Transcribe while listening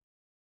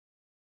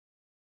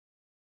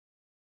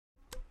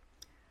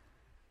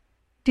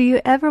Do you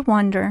ever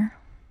wonder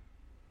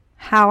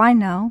how I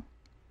know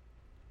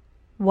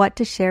what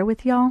to share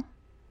with y'all?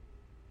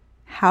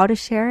 How to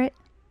share it?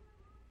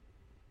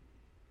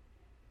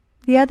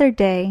 The other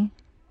day,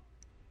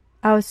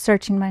 I was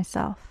searching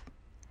myself,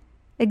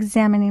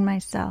 examining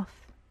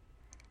myself,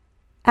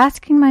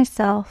 asking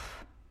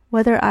myself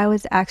whether I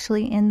was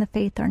actually in the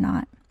faith or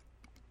not.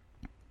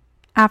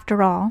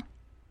 After all,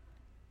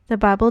 the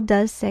Bible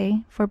does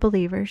say for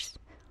believers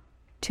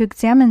to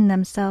examine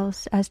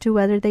themselves as to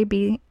whether they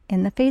be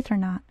in the faith or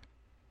not.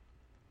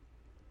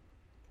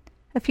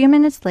 A few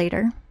minutes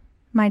later,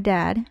 my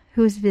dad,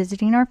 who was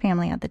visiting our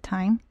family at the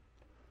time,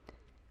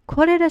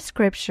 quoted a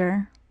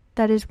scripture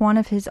that is one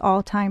of his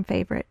all-time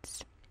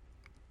favorites.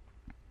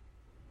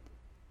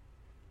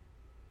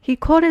 He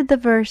quoted the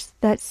verse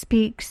that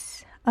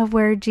speaks of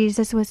where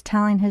Jesus was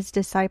telling his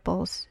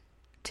disciples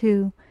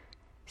to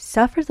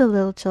suffer the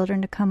little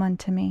children to come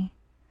unto me,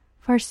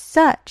 for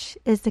such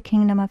is the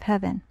kingdom of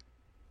heaven.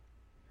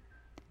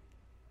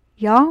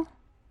 Y'all,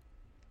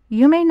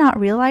 you may not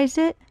realize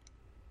it,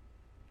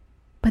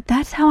 but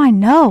that's how I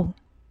know.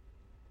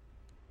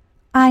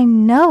 I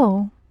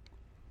know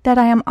that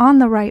I am on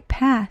the right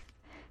path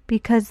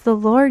because the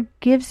Lord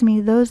gives me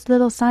those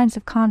little signs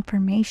of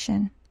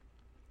confirmation.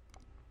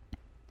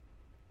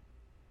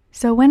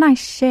 So when I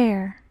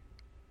share,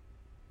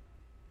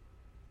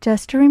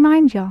 just to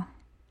remind y'all,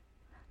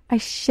 I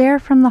share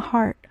from the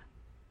heart.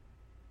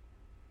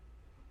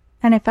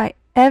 And if I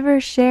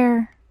ever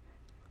share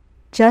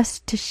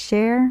just to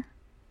share,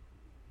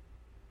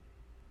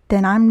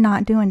 then I'm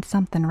not doing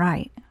something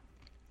right.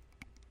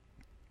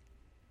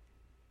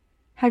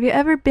 Have you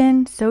ever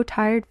been so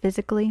tired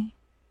physically,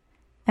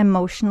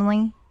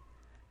 emotionally,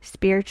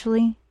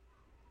 spiritually,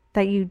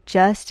 that you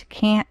just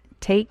can't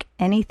take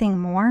anything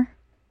more?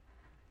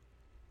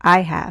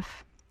 I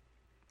have.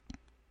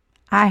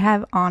 I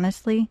have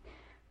honestly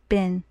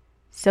been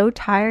so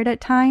tired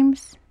at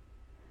times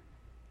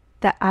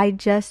that I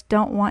just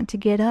don't want to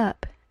get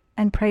up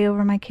and pray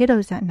over my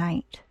kiddos at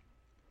night.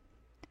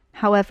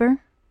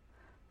 However,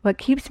 what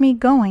keeps me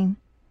going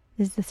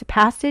is this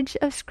passage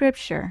of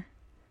scripture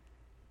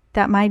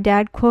that my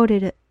dad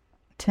quoted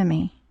to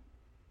me,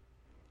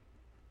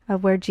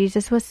 of where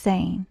Jesus was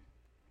saying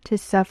to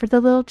suffer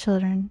the little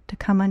children to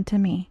come unto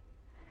me,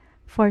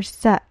 for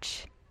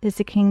such is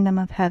the kingdom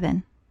of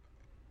heaven.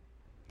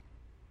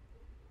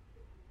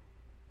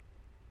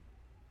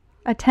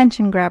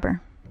 Attention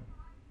grabber.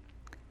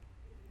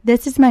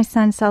 This is my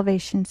son's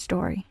salvation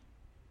story.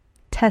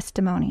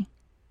 Testimony.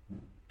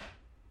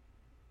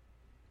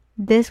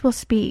 This will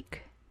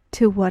speak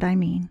to what I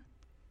mean.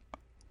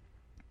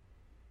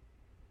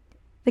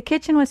 The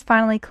kitchen was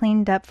finally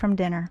cleaned up from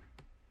dinner.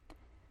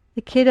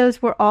 The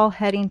kiddos were all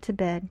heading to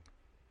bed.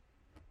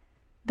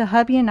 The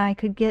hubby and I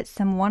could get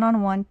some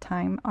one-on-one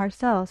time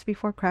ourselves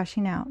before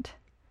crashing out.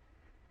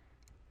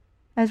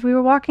 As we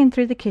were walking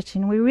through the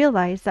kitchen, we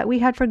realized that we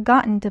had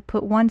forgotten to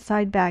put one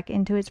side back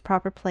into its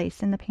proper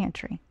place in the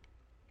pantry.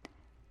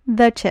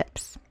 The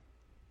chips.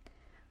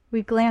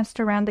 We glanced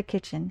around the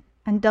kitchen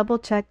and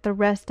double-checked the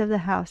rest of the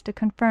house to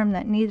confirm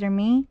that neither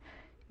me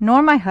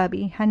nor my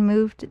hubby had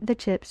moved the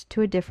chips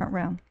to a different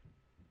room.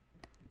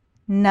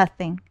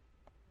 Nothing.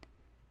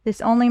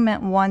 This only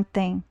meant one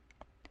thing.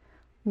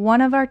 One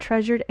of our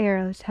treasured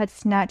arrows had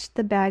snatched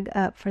the bag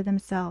up for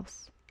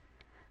themselves.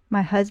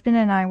 My husband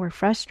and I were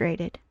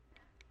frustrated.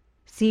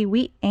 See,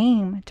 we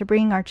aim to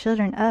bring our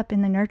children up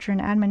in the nurture and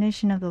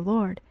admonition of the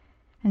Lord,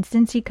 and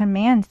since he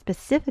commands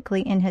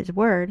specifically in his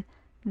word,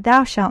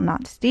 "Thou shalt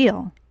not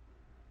steal,"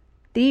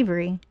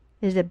 thievery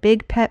is a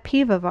big pet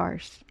peeve of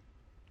ours.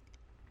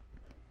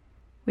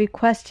 We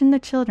questioned the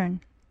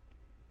children.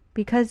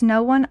 Because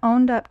no one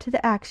owned up to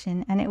the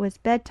action and it was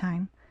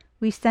bedtime,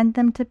 we sent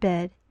them to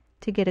bed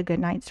to get a good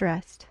night's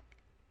rest.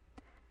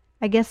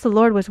 I guess the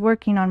Lord was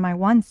working on my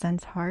one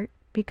son's heart,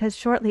 because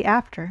shortly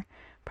after,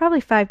 probably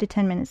 5 to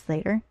 10 minutes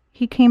later,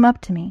 he came up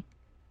to me.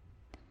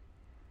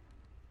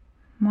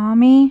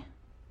 "Mommy,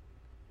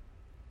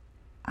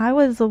 I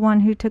was the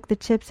one who took the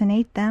chips and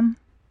ate them."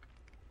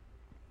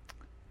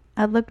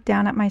 I looked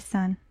down at my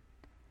son.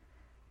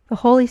 The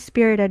Holy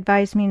Spirit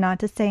advised me not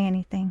to say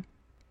anything.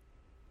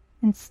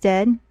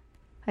 Instead,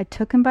 I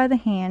took him by the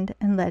hand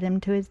and led him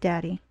to his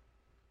daddy.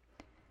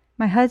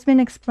 My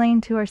husband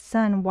explained to our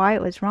son why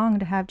it was wrong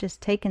to have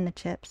just taken the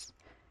chips,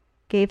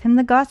 gave him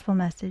the gospel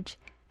message,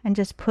 and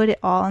just put it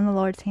all in the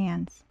Lord's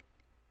hands.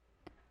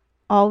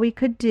 All we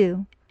could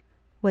do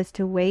was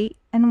to wait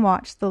and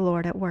watch the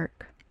Lord at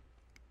work.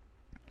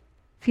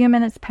 Few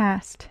minutes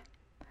passed.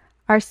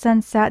 Our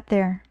son sat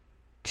there,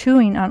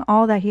 chewing on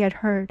all that he had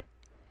heard.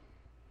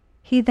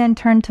 He then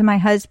turned to my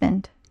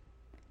husband.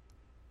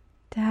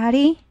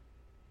 "Daddy,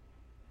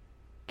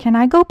 can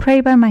I go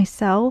pray by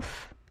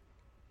myself?"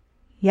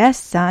 "Yes,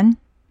 son,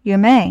 you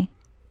may."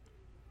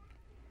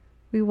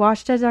 We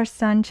watched as our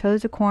son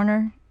chose a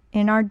corner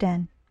in our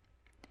den.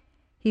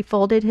 He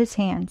folded his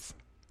hands,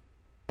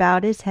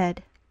 bowed his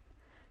head.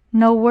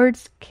 No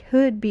words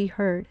could be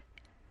heard,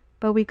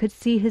 but we could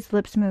see his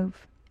lips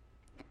move.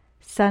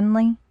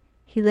 Suddenly,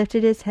 He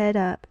lifted his head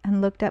up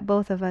and looked at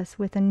both of us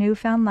with a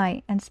newfound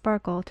light and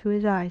sparkle to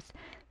his eyes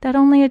that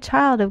only a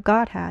child of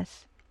God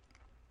has.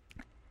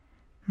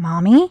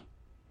 "Mommy?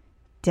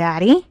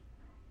 Daddy?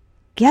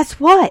 Guess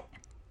what?"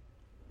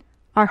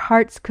 Our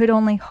hearts could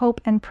only hope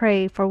and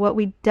pray for what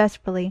we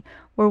desperately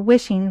were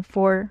wishing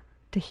for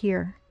to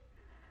hear.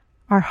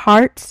 Our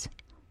hearts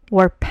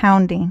were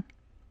pounding.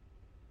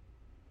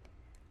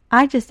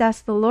 I just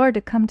asked the Lord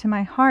to come to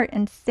my heart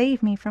and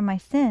save me from my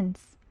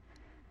sins.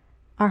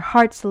 Our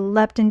hearts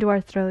leapt into our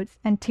throats,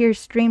 and tears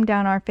streamed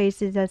down our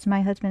faces as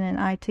my husband and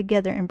I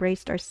together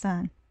embraced our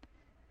son.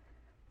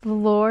 The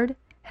Lord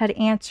had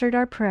answered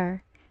our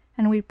prayer,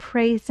 and we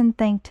praised and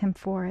thanked him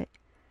for it.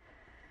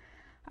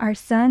 Our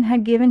son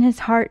had given his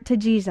heart to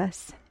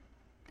Jesus.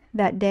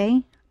 That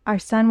day, our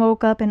son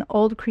woke up an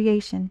old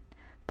creation,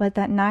 but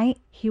that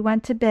night he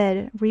went to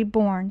bed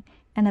reborn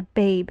and a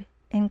babe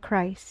in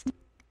Christ.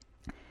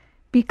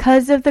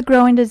 Because of the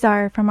growing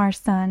desire from our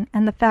son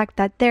and the fact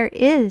that there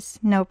is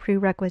no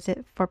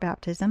prerequisite for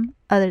baptism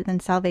other than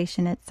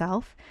salvation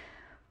itself,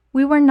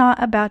 we were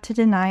not about to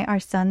deny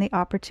our son the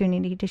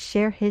opportunity to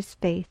share his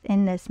faith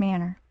in this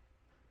manner.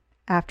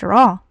 After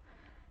all,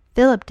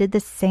 Philip did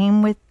the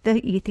same with the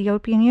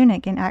Ethiopian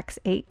eunuch in Acts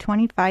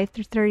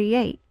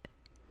 8:25-38.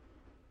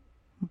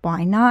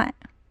 Why not?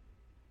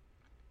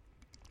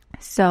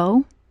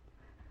 So,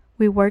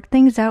 we worked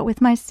things out with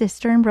my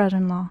sister and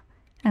brother-in-law,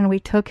 and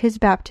we took his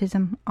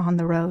baptism on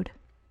the road.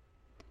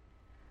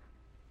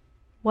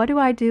 What do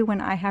I do when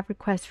I have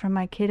requests from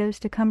my kiddos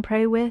to come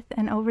pray with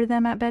and over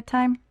them at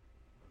bedtime?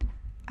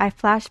 I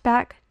flash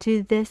back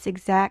to this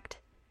exact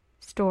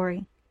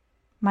story,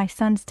 my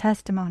son's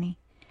testimony.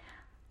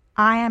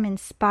 I am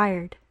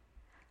inspired.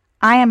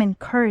 I am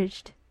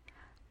encouraged.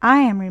 I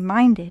am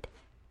reminded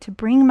to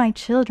bring my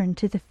children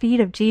to the feet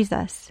of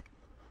Jesus.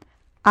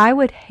 I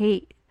would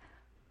hate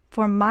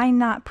for my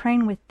not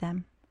praying with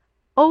them,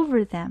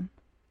 over them,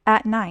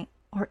 at night,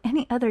 or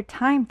any other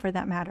time for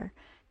that matter,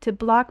 to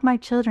block my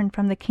children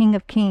from the King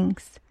of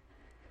Kings.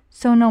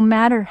 So no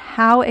matter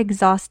how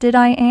exhausted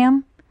I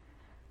am,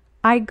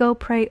 I go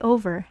pray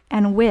over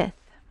and with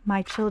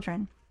my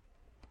children.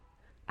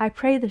 I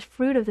pray the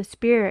fruit of the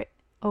Spirit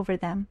over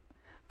them,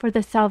 for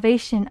the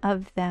salvation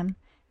of them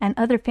and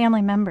other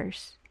family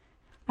members.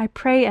 I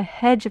pray a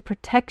hedge of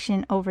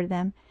protection over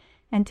them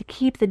and to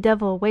keep the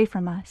devil away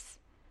from us,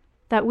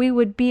 that we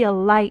would be a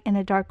light in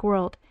a dark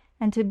world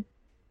and to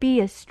be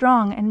a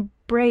strong and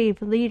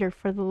brave leader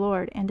for the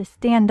Lord and to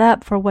stand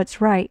up for what's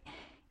right,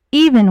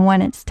 even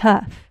when it's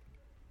tough.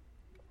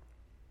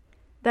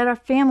 That our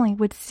family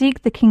would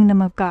seek the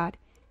kingdom of God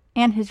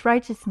and his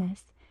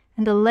righteousness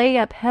and to lay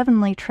up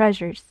heavenly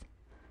treasures.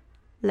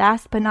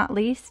 Last but not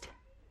least,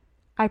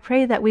 I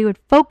pray that we would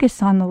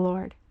focus on the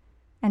Lord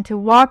and to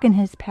walk in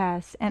his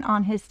paths and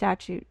on his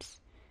statutes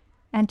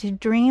and to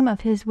dream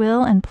of his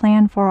will and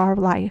plan for our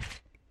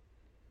life.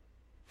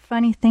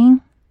 Funny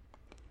thing,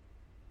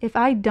 if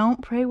I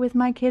don't pray with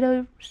my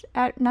kiddos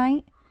at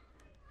night,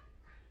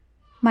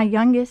 my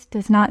youngest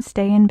does not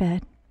stay in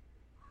bed.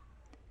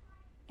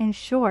 In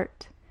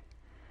short,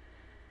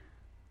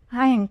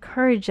 I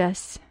encourage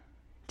us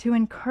to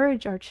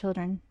encourage our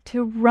children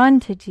to run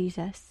to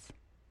Jesus,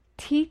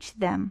 teach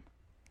them,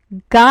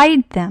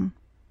 guide them,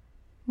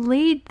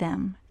 lead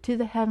them to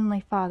the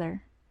Heavenly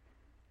Father,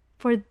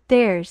 for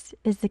theirs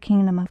is the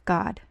kingdom of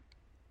God.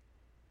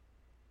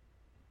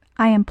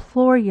 I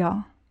implore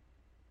y'all,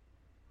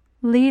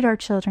 lead our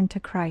children to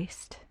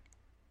Christ.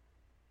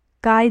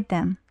 Guide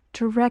them,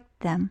 direct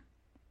them,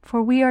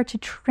 for we are to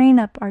train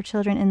up our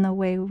children in the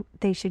way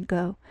they should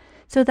go,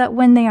 so that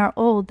when they are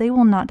old, they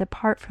will not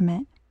depart from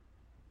it.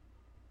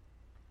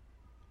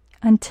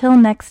 Until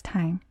next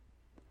time,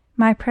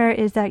 my prayer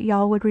is that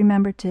y'all would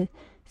remember to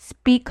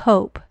speak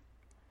hope,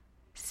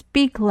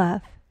 speak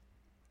love,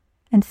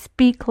 and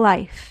speak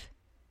life.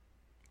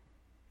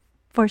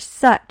 For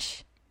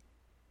such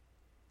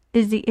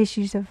is the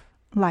issues of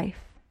life.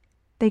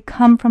 They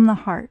come from the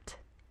heart.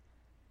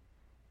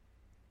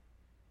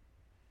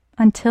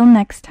 Until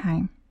next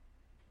time,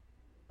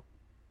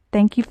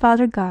 thank you,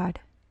 Father God,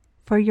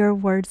 for your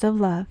words of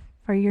love,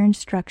 for your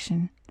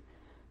instruction,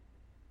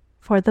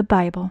 for the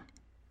Bible.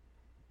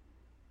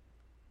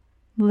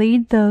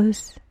 Lead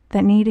those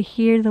that need to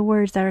hear the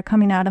words that are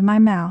coming out of my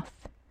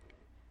mouth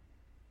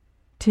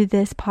to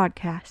this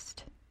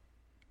podcast.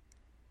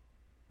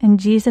 In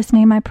Jesus'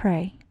 name I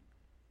pray.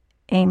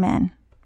 Amen.